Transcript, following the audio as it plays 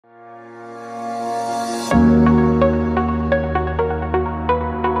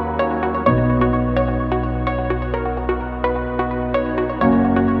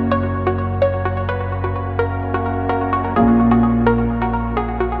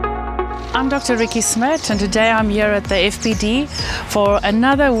I'm Dr. Ricky Smith, and today I'm here at the FPD for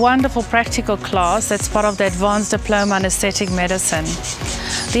another wonderful practical class that's part of the Advanced Diploma in Aesthetic Medicine.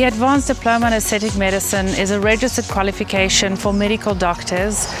 The Advanced Diploma in Aesthetic Medicine is a registered qualification for medical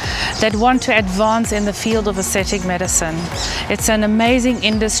doctors that want to advance in the field of aesthetic medicine. It's an amazing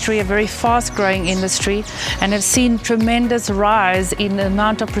industry, a very fast-growing industry, and have seen tremendous rise in the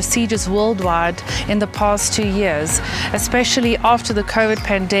amount of procedures worldwide in the past 2 years, especially after the COVID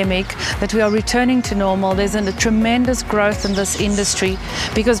pandemic, that we are returning to normal. There's a tremendous growth in this industry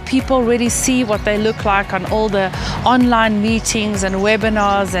because people really see what they look like on all the online meetings and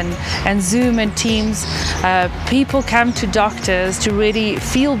webinars and Zoom and Teams. People come to doctors to really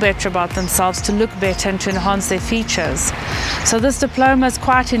feel better about themselves, to look better and to enhance their features. So this diploma is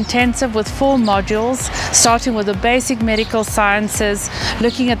quite intensive with 4 modules, starting with the basic medical sciences,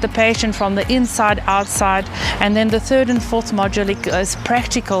 looking at the patient from the inside outside, and then the 3rd and 4th module is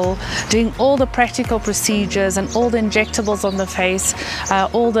practical, doing all the practical procedures and all the injectables on the face,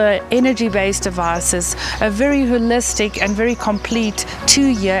 all the energy-based devices, a very holistic and very complete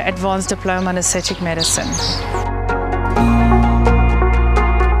 2-year advanced diploma in aesthetic medicine.